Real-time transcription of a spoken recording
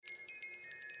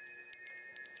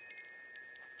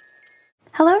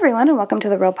Hello, everyone, and welcome to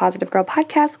the Real Positive Girl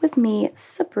podcast with me,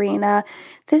 Sabrina.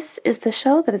 This is the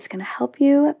show that is going to help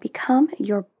you become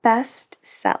your best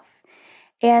self.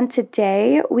 And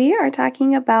today we are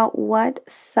talking about what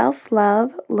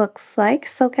self-love looks like.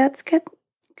 So let's go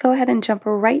ahead and jump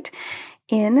right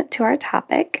into our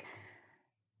topic.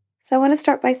 So I want to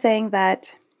start by saying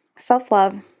that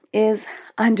self-love is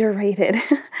underrated.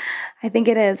 I think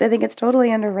it is. I think it's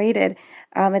totally underrated.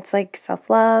 It's like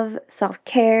self-love,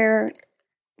 self-care,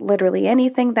 literally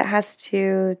anything that has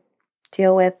to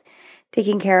deal with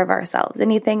taking care of ourselves,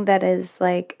 anything that is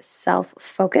like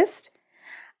self-focused,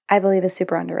 I believe is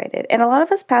super underrated. And a lot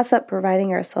of us pass up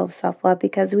providing ourselves self-love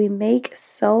because we make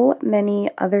so many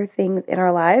other things in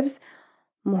our lives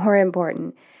more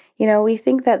important. You know, we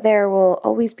think that there will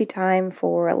always be time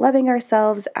for loving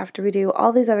ourselves after we do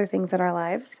all these other things in our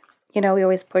lives. You know, we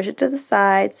always push it to the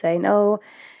side, say, no,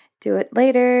 do it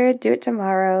later, do it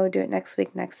tomorrow, do it next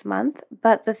week, next month.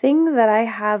 But the thing that I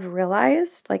have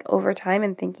realized, like over time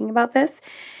and thinking about this,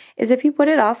 is if you put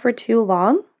it off for too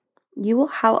long, you will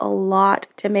have a lot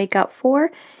to make up for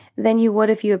than you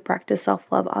would if you had practiced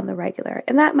self-love on the regular.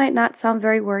 And that might not sound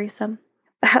very worrisome.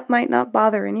 That might not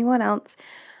bother anyone else.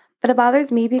 But it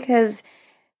bothers me because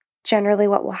generally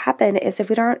what will happen is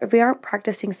if we aren't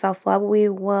practicing self-love, we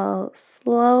will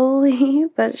slowly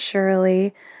but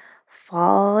surely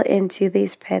fall into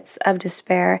these pits of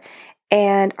despair,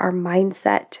 and our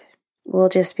mindset will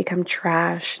just become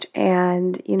trashed,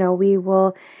 and we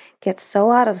will get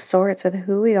so out of sorts with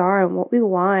who we are and what we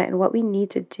want and what we need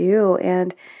to do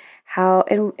and how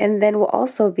and then we'll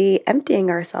also be emptying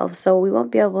ourselves, so we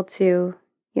won't be able to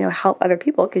help other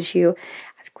people because you,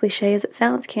 as cliche as it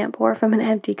sounds, can't pour from an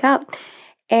empty cup.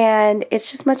 And it's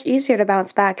just much easier to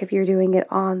bounce back if you're doing it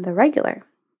on the regular.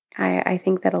 I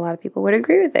think that a lot of people would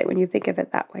agree with it when you think of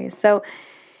it that way. So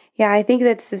yeah, I think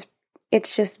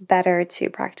it's just better to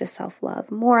practice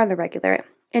self-love more on the regular.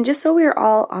 And just so we're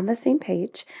all on the same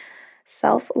page,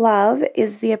 self-love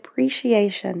is the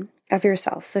appreciation of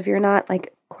yourself. So if you're not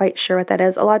quite sure what that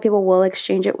is, a lot of people will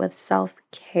exchange it with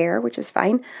self-care, which is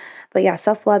fine. But yeah,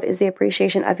 self-love is the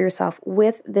appreciation of yourself.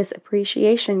 With this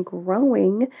appreciation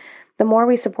growing, the more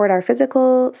we support our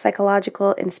physical,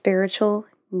 psychological, and spiritual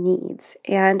needs.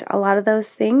 And a lot of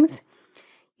those things,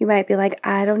 you might be like,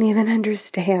 I don't even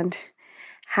understand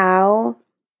how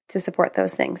to support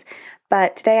those things.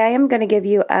 But today I am going to give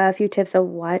you a few tips of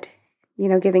what,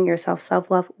 giving yourself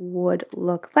self-love would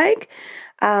look like.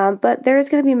 But there's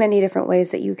going to be many different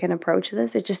ways that you can approach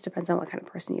this. It just depends on what kind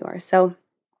of person you are. So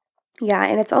yeah,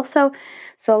 and it's also,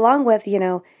 so along with,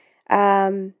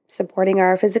 supporting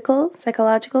our physical,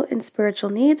 psychological, and spiritual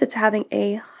needs, it's having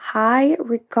a high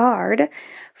regard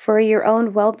for your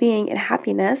own well-being and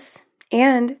happiness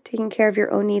and taking care of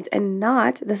your own needs and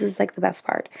not, this is the best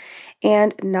part,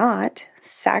 and not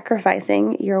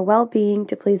sacrificing your well-being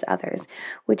to please others,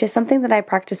 which is something that I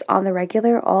practice on the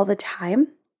regular all the time.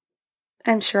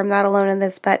 I'm sure I'm not alone in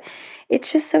this, but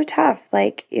it's just so tough.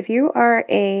 If you are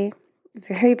a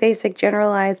very basic,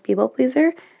 generalized people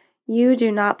pleaser, you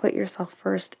do not put yourself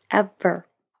first ever.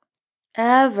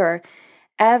 Ever.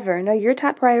 No, your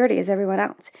top priority is everyone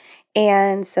else.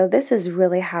 And so this is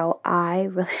really how I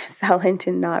really fell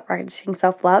into not practicing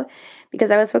self-love,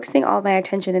 because I was focusing all my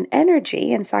attention and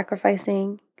energy and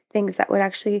sacrificing things that would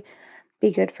actually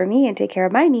be good for me and take care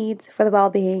of my needs for the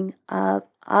well-being of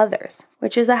others,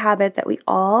 which is a habit that we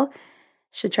all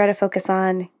should try to focus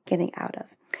on getting out of.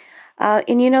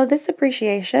 And this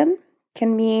appreciation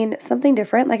can mean something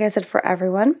different, like I said, for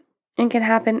everyone, and can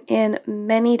happen in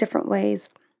many different ways,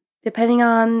 depending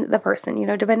on the person,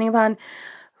 depending upon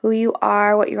who you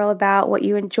are, what you're all about, what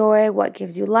you enjoy, what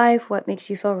gives you life, what makes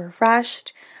you feel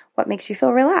refreshed, what makes you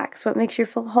feel relaxed, what makes you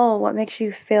feel whole, what makes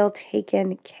you feel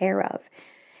taken care of.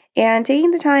 And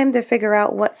taking the time to figure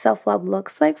out what self-love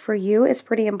looks like for you is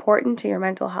pretty important to your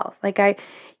mental health.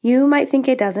 You might think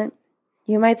it doesn't.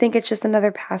 You might think it's just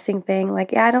another passing thing,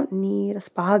 I don't need a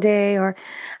spa day or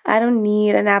I don't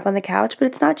need a nap on the couch, but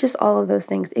it's not just all of those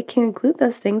things. It can include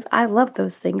those things. I love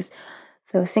those things.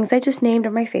 Those things I just named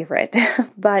are my favorite,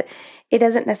 but it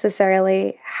doesn't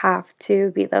necessarily have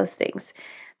to be those things.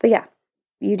 But yeah,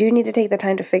 you do need to take the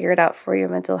time to figure it out for your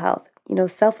mental health.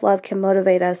 Self-love can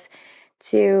motivate us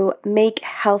to make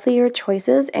healthier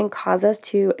choices and cause us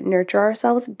to nurture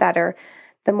ourselves better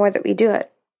the more that we do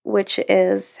it, which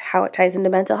is how it ties into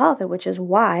mental health, and which is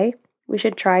why we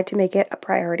should try to make it a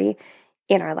priority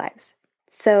in our lives.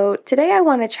 So today I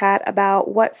want to chat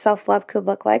about what self-love could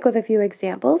look like with a few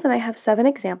examples, and I have 7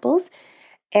 examples.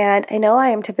 And I know I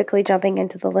am typically jumping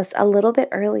into the list a little bit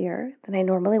earlier than I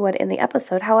normally would in the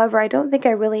episode. However, I don't think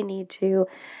I really need to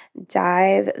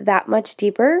dive that much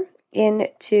deeper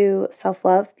into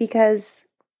self-love because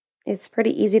it's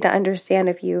pretty easy to understand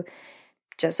if you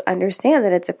just understand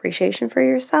that it's appreciation for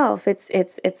yourself.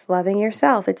 It's loving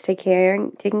yourself. It's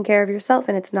taking care of yourself,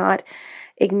 and it's not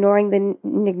ignoring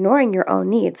your own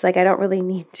needs. Like, I don't really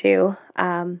need to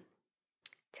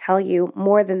tell you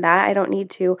more than that. I don't need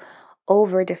to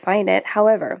over define it.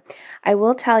 However, I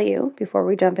will tell you before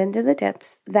we jump into the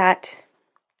tips that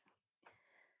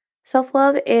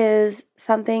self-love is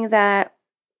something that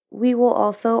we will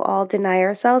also all deny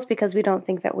ourselves because we don't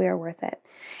think that we are worth it.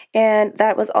 And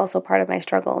that was also part of my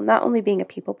struggle, not only being a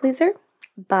people pleaser,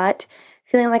 but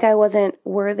feeling like I wasn't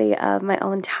worthy of my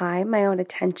own time, my own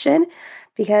attention,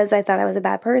 because I thought I was a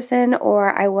bad person,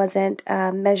 or I wasn't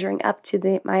measuring up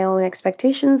to my own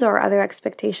expectations or other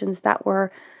expectations that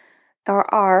were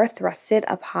or are thrusted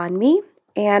upon me.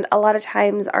 And a lot of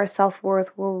times our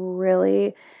self-worth will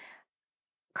really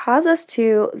cause us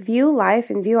to view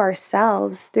life and view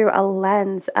ourselves through a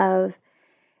lens of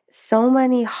so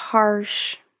many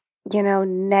harsh,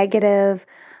 negative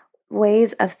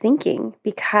ways of thinking,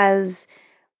 because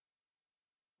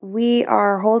we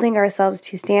are holding ourselves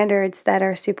to standards that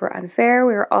are super unfair.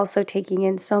 We are also taking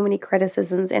in so many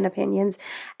criticisms and opinions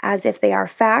as if they are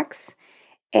facts.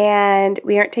 And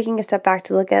we aren't taking a step back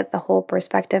to look at the whole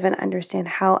perspective and understand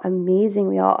how amazing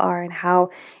we all are, and how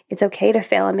it's okay to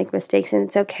fail and make mistakes, and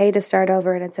it's okay to start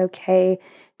over, and it's okay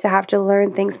to have to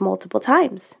learn things multiple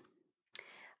times.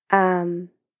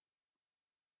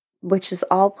 Which is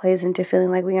all plays into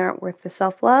feeling like we aren't worth the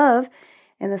self-love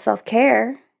and the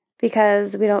self-care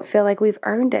because we don't feel like we've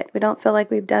earned it. We don't feel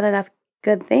like we've done enough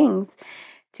good things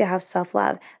to have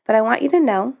self-love. But I want you to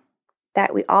know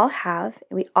that we all have,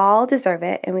 and we all deserve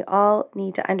it, and we all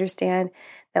need to understand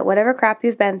that whatever crap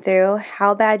you've been through,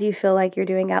 how bad you feel like you're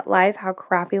doing at life, how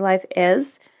crappy life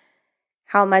is,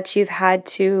 how much you've had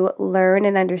to learn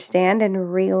and understand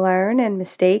and relearn, and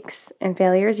mistakes and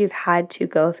failures you've had to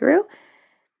go through,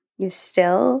 you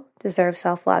still deserve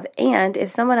self-love. And if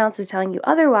someone else is telling you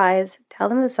otherwise, tell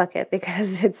them to suck it,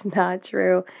 because it's not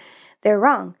true. They're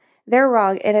wrong. They're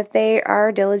wrong. And if they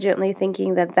are diligently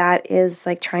thinking that that is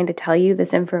like trying to tell you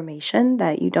this information,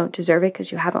 that you don't deserve it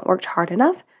because you haven't worked hard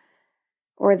enough,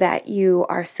 or that you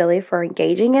are silly for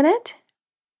engaging in it,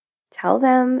 tell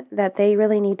them that they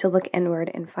really need to look inward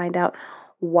and find out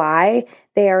why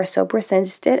they are so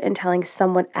persistent in telling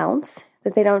someone else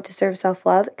that they don't deserve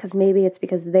self-love, because maybe it's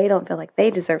because they don't feel like they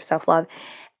deserve self-love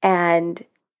and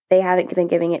they haven't been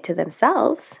giving it to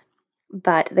themselves,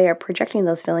 but they are projecting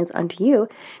those feelings onto you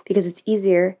because it's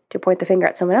easier to point the finger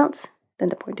at someone else than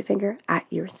to point a finger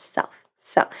at yourself.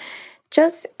 So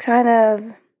just kind of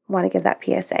want to give that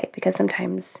PSA, because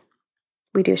sometimes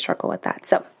we do struggle with that.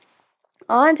 So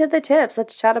on to the tips.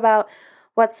 Let's chat about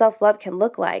what self-love can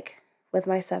look like with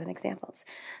my 7 examples.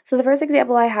 So the first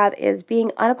example I have is being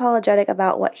unapologetic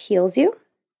about what heals you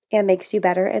and makes you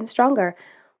better and stronger.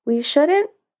 We shouldn't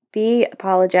be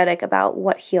apologetic about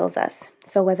what heals us.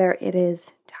 So whether it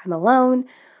is time alone,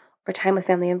 or time with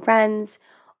family and friends,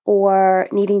 or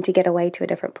needing to get away to a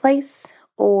different place,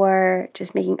 or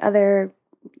just making other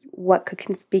what could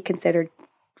be considered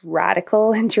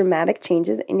radical and dramatic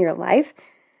changes in your life,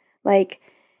 like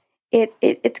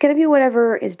it's going to be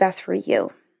whatever is best for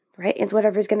you, right? It's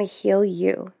whatever is going to heal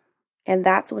you. And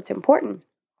that's what's important.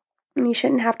 And you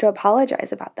shouldn't have to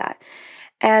apologize about that.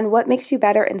 And what makes you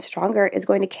better and stronger is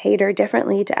going to cater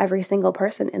differently to every single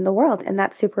person in the world. And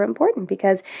that's super important,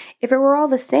 because if it were all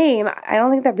the same, I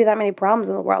don't think there'd be that many problems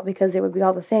in the world, because it would be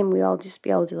all the same. We'd all just be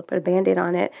able to put a Band-Aid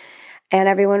on it, and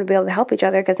everyone would be able to help each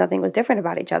other because nothing was different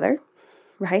about each other,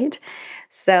 right?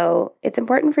 So it's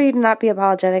important for you to not be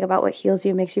apologetic about what heals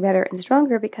you, makes you better and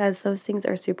stronger, because those things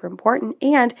are super important.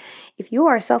 And if you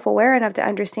are self-aware enough to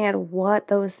understand what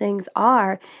those things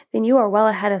are, then you are well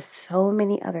ahead of so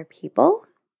many other people,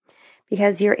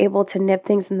 because you're able to nip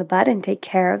things in the bud and take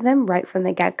care of them right from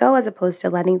the get-go, as opposed to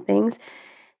letting things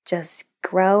just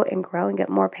grow and get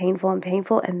more painful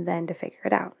and then to figure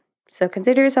it out. So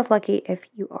consider yourself lucky if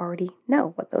you already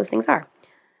know what those things are.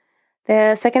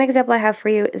 The second example I have for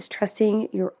you is trusting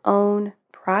your own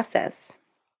process,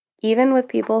 even with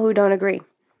people who don't agree.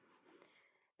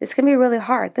 This can be really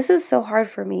hard. This is so hard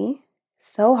for me.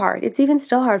 So hard. It's even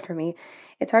still hard for me.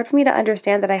 It's hard for me to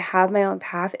understand that I have my own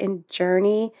path and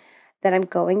journey that I'm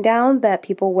going down that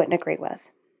people wouldn't agree with,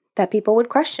 that people would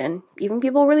question, even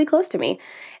people really close to me.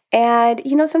 And,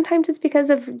 sometimes it's because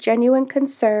of genuine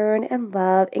concern and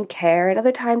love and care. And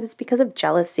other times it's because of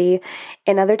jealousy.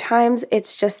 And other times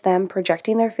it's just them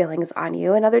projecting their feelings on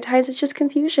you. And other times it's just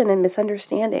confusion and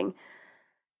misunderstanding.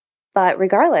 But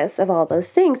regardless of all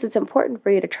those things, it's important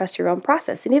for you to trust your own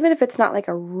process. And even if it's not like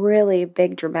a really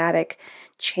big dramatic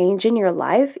change in your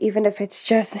life, even if it's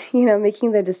just,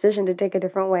 making the decision to take a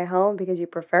different way home because you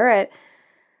prefer it,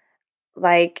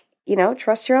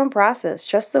 trust your own process.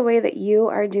 Trust the way that you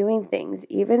are doing things,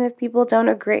 even if people don't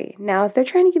agree. Now, if they're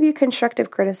trying to give you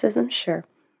constructive criticism, sure,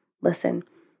 listen,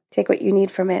 take what you need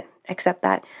from it, accept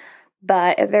that.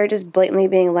 But if they're just blatantly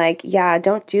being like, yeah,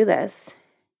 don't do this,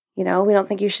 we don't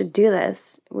think you should do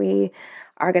this, we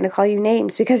are going to call you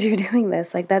names because you're doing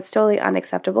this, that's totally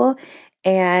unacceptable.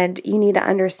 And you need to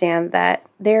understand that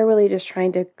they're really just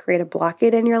trying to create a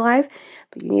blockade in your life,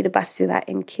 but you need to bust through that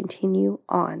and continue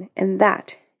on. And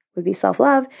that would be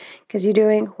self-love, because you're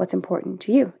doing what's important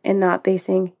to you and not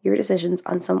basing your decisions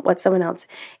on what someone else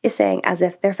is saying as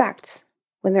if they're facts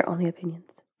when they're only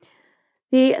opinions.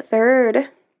 The third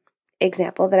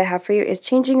example that I have for you is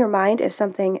changing your mind if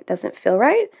something doesn't feel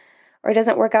right or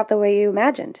doesn't work out the way you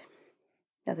imagined.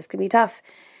 Now, this can be tough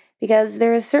because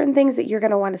there are certain things that you're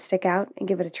going to want to stick out and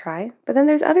give it a try, but then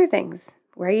there's other things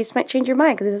where you just might change your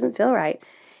mind because it doesn't feel right.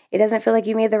 It doesn't feel like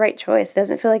you made the right choice. It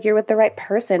doesn't feel like you're with the right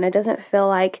person. It doesn't feel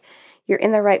like you're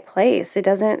in the right place. It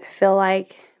doesn't feel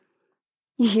like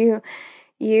you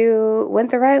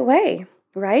went the right way,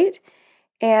 right?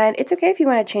 And it's okay if you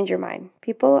want to change your mind.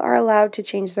 People are allowed to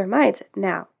change their minds.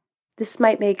 Now, this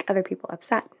might make other people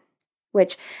upset,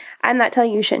 which I'm not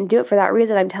telling you shouldn't do it for that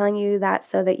reason. I'm telling you that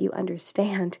so that you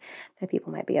understand that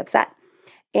people might be upset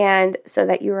and so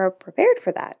that you are prepared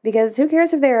for that. Because who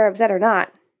cares if they're upset or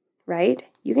not, right?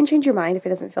 You can change your mind if it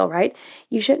doesn't feel right.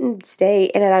 You shouldn't stay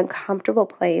in an uncomfortable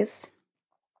place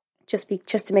just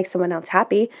to make someone else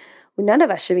happy. None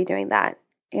of us should be doing that.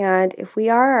 And if we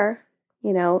are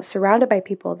surrounded by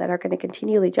people that are going to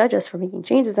continually judge us for making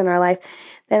changes in our life,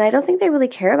 then I don't think they really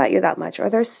care about you that much, or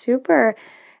they're super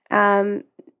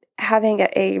having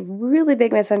a really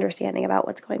big misunderstanding about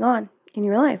what's going on in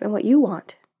your life and what you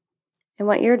want and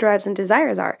what your drives and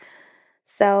desires are.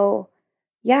 So,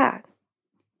 yeah,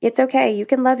 it's okay. You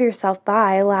can love yourself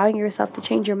by allowing yourself to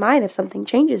change your mind if something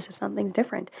changes, if something's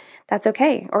different. That's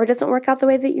okay. Or it doesn't work out the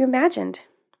way that you imagined,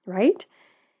 right?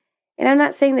 And I'm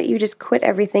not saying that you just quit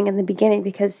everything in the beginning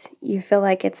because you feel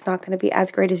like it's not going to be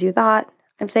as great as you thought.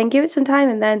 I'm saying give it some time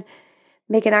and then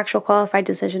make an actual qualified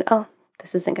decision. Oh,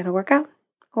 this isn't going to work out.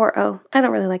 Or, oh, I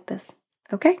don't really like this.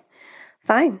 Okay,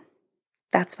 fine.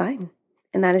 That's fine.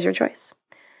 And that is your choice.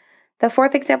 The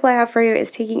fourth example I have for you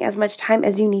is taking as much time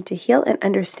as you need to heal and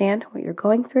understand what you're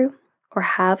going through or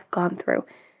have gone through.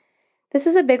 This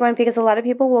is a big one because a lot of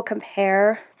people will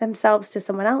compare themselves to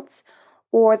someone else,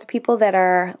 or the people that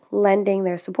are lending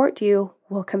their support to you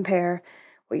will compare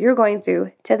what you're going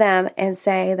through to them and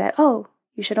say that, oh,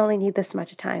 you should only need this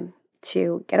much time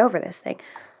to get over this thing.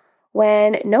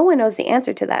 When no one knows the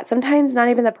answer to that. Sometimes not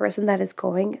even the person that is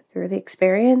going through the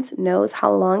experience knows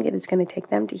how long it is going to take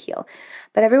them to heal.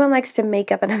 But everyone likes to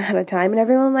make up an amount of time, and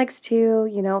everyone likes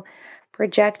to,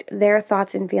 project their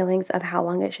thoughts and feelings of how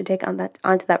long it should take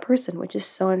onto that person, which is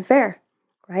so unfair,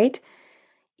 right?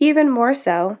 Even more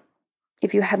so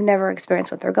if you have never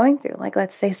experienced what they're going through. Like,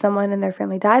 let's say someone in their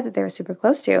family died that they were super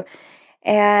close to,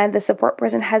 and the support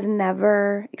person has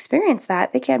never experienced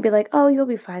that. They can't be like, oh, you'll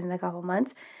be fine in a couple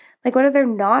months. Like, what if they're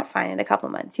not fine in a couple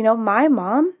months? My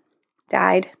mom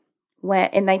died in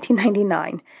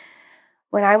 1999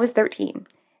 when I was 13.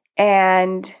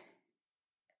 And,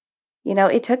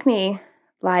 it took me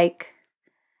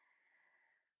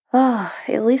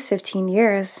at least 15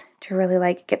 years to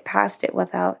really get past it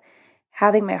without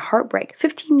having my heart break.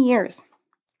 15 years.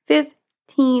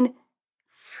 15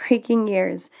 freaking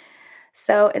years.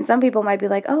 So, and some people might be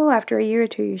like, oh, after a year or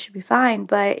two, you should be fine.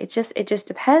 But it just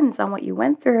depends on what you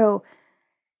went through,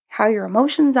 how your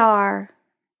emotions are,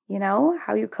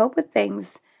 how you cope with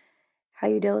things, how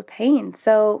you deal with pain.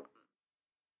 So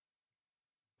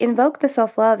invoke the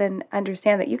self-love and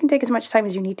understand that you can take as much time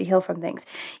as you need to heal from things,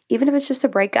 even if it's just a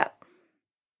breakup,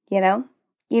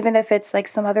 even if it's like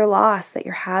some other loss that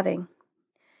you're having.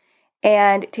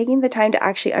 And taking the time to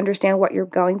actually understand what you're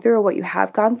going through or what you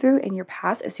have gone through in your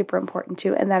past is super important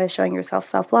too. And that is showing yourself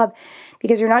self-love,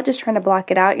 because you're not just trying to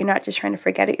block it out. You're not just trying to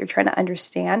forget it. You're trying to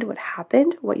understand what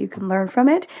happened, what you can learn from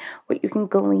it, what you can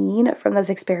glean from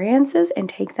those experiences, and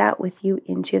take that with you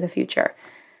into the future,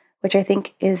 which I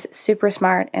think is super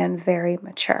smart and very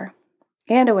mature,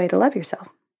 and a way to love yourself,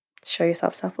 show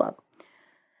yourself self-love.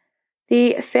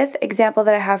 The fifth example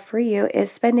that I have for you is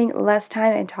spending less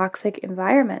time in toxic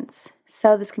environments.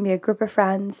 So this can be a group of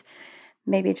friends,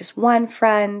 maybe just one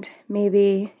friend,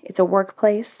 maybe it's a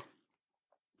workplace.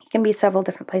 It can be several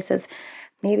different places.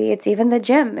 Maybe it's even the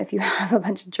gym if you have a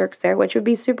bunch of jerks there, which would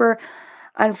be super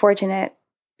unfortunate,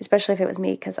 especially if it was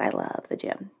me, because I love the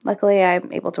gym. Luckily,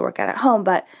 I'm able to work out at home,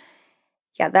 but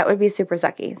yeah, that would be super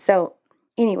sucky. So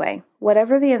anyway,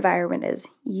 whatever the environment is,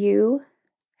 you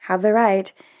have the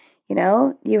right,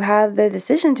 you have the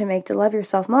decision to make to love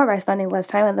yourself more by spending less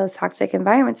time in those toxic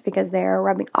environments because they are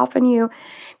rubbing off on you,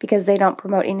 because they don't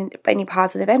promote any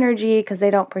positive energy, because they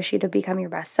don't push you to become your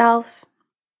best self,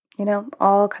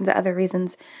 all kinds of other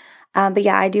reasons. But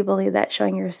yeah, I do believe that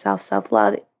showing yourself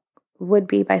self-love would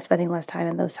be by spending less time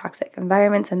in those toxic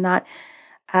environments and not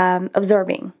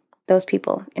absorbing those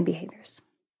people and behaviors.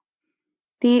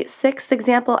 The sixth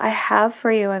example I have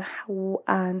for you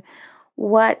on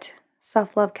what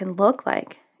self-love can look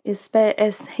like is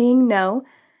saying no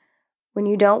when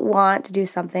you don't want to do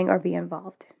something or be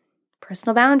involved.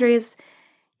 Personal boundaries,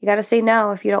 you got to say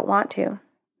no if you don't want to.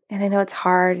 And I know it's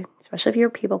hard, especially if you're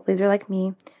a people pleaser like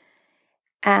me,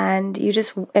 and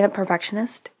and a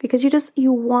perfectionist, because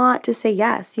you want to say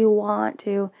yes. You want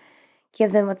to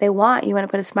give them what they want. You want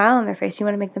to put a smile on their face. You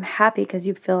want to make them happy because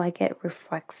you feel like it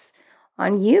reflects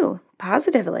on you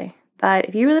positively. But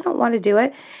if you really don't want to do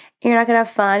it, and you're not going to have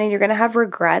fun, and you're going to have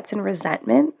regrets and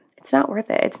resentment, it's not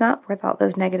worth it. It's not worth all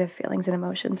those negative feelings and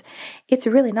emotions. It's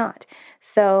really not.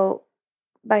 So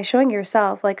by showing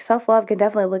yourself, like, self-love can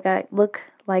definitely look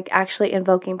like actually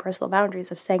invoking personal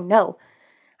boundaries of saying, no,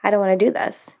 I don't want to do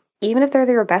this. Even if they're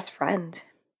your best friend,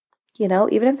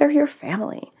 even if they're your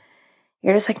family,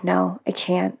 you're just like, no, I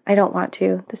can't. I don't want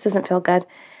to. This doesn't feel good,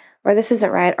 or this isn't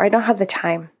right, or I don't have the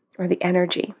time or the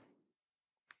energy.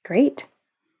 Great.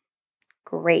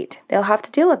 They'll have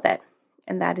to deal with it.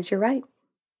 And that is your right.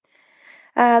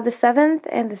 The seventh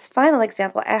and this final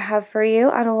example I have for you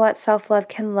on what self-love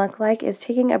can look like is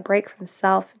taking a break from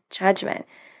self-judgment.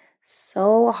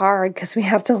 So hard because we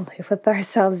have to live with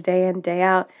ourselves day in, day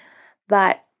out.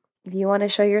 But if you want to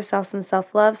show yourself some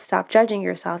self-love, stop judging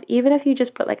yourself. Even if you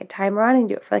just put like a timer on and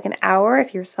do it for like an hour,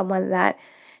 if you're someone that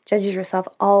judges yourself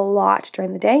a lot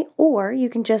during the day, or you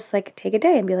can just like take a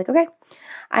day and be like, okay,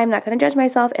 I'm not going to judge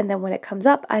myself. And then when it comes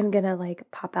up, I'm going to like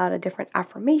pop out a different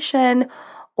affirmation,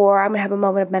 or I'm going to have a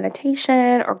moment of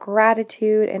meditation or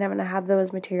gratitude, and I'm going to have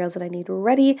those materials that I need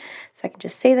ready so I can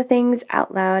just say the things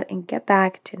out loud and get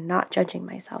back to not judging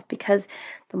myself. Because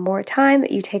the more time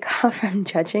that you take off from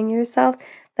judging yourself,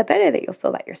 the better that you'll feel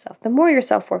about yourself. The more your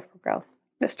self-worth will grow.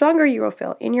 The stronger you will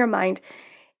feel in your mind,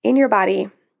 in your body,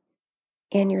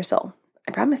 in your soul.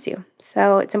 I promise you.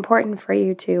 So it's important for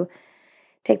you to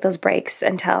take those breaks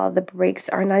until the breaks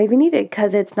are not even needed,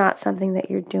 because it's not something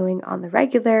that you're doing on the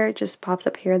regular. It just pops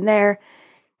up here and there,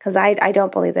 because I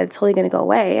don't believe that it's totally going to go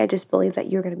away. I just believe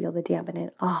that you're going to be able to dampen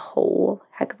it a whole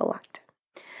heck of a lot.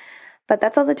 But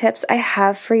that's all the tips I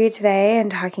have for you today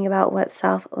and talking about what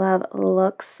self-love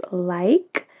looks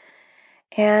like.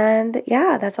 And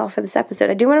yeah, that's all for this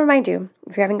episode. I do want to remind you,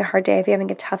 if you're having a hard day, if you're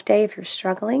having a tough day, if you're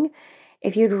struggling,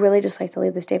 if you'd really just like to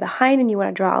leave this day behind and you want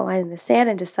to draw a line in the sand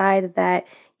and decide that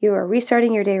you are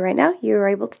restarting your day right now, you are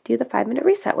able to do the 5-minute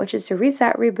reset, which is to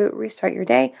reset, reboot, restart your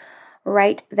day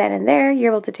right then and there.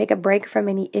 You're able to take a break from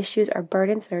any issues or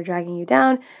burdens that are dragging you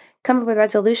down, come up with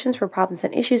resolutions for problems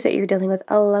and issues that you're dealing with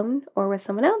alone or with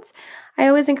someone else. I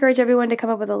always encourage everyone to come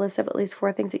up with a list of at least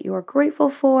 4 things that you are grateful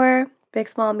for, big,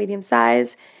 small, medium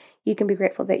size. You can be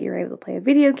grateful that you're able to play a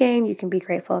video game. You can be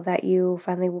grateful that you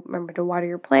finally remember to water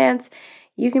your plants.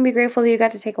 You can be grateful that you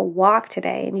got to take a walk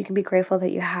today. And you can be grateful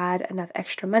that you had enough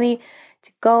extra money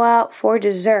to go out for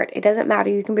dessert. It doesn't matter.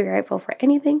 You can be grateful for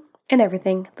anything and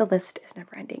everything. The list is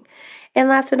never ending. And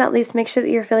last but not least, make sure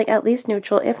that you're feeling at least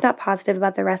neutral, if not positive,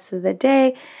 about the rest of the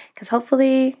day. Because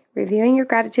hopefully reviewing your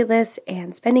gratitude list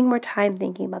and spending more time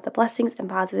thinking about the blessings and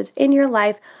positives in your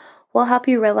life will help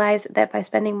you realize that by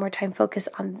spending more time focused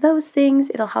on those things,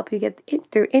 it'll help you get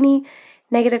through any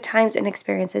negative times and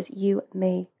experiences you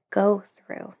may go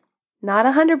through. Not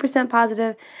 100%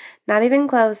 positive, not even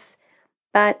close,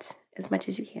 but as much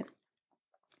as you can.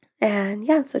 And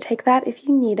yeah, so take that if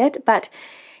you need it. But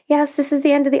yes, this is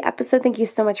the end of the episode. Thank you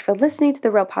so much for listening to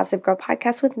the Real Positive Girl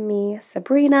podcast with me,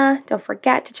 Sabrina. Don't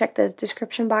forget to check the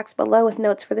description box below with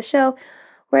notes for the show,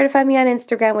 where to find me on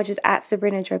Instagram, which is at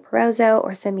Sabrina Joy Perozzo,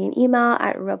 or send me an email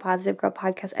at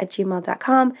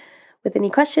realpositivegirlpodcast@gmail.com with any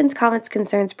questions, comments,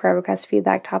 concerns, prayer requests,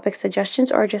 feedback, topic suggestions,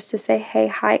 or just to say hey,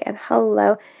 hi, and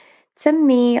hello to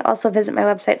me. Also visit my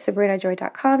website,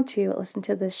 sabrinajoy.com, to listen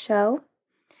to the show,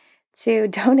 to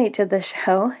donate to the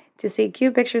show, to see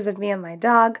cute pictures of me and my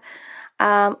dog,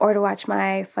 or to watch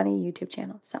my funny YouTube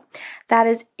channel. So that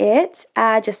is it.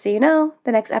 Just so you know,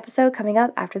 the next episode coming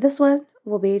up after this one,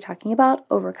 we'll be talking about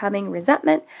overcoming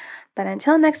resentment. But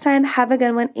until next time, have a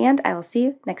good one, and I will see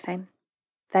you next time.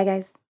 Bye, guys.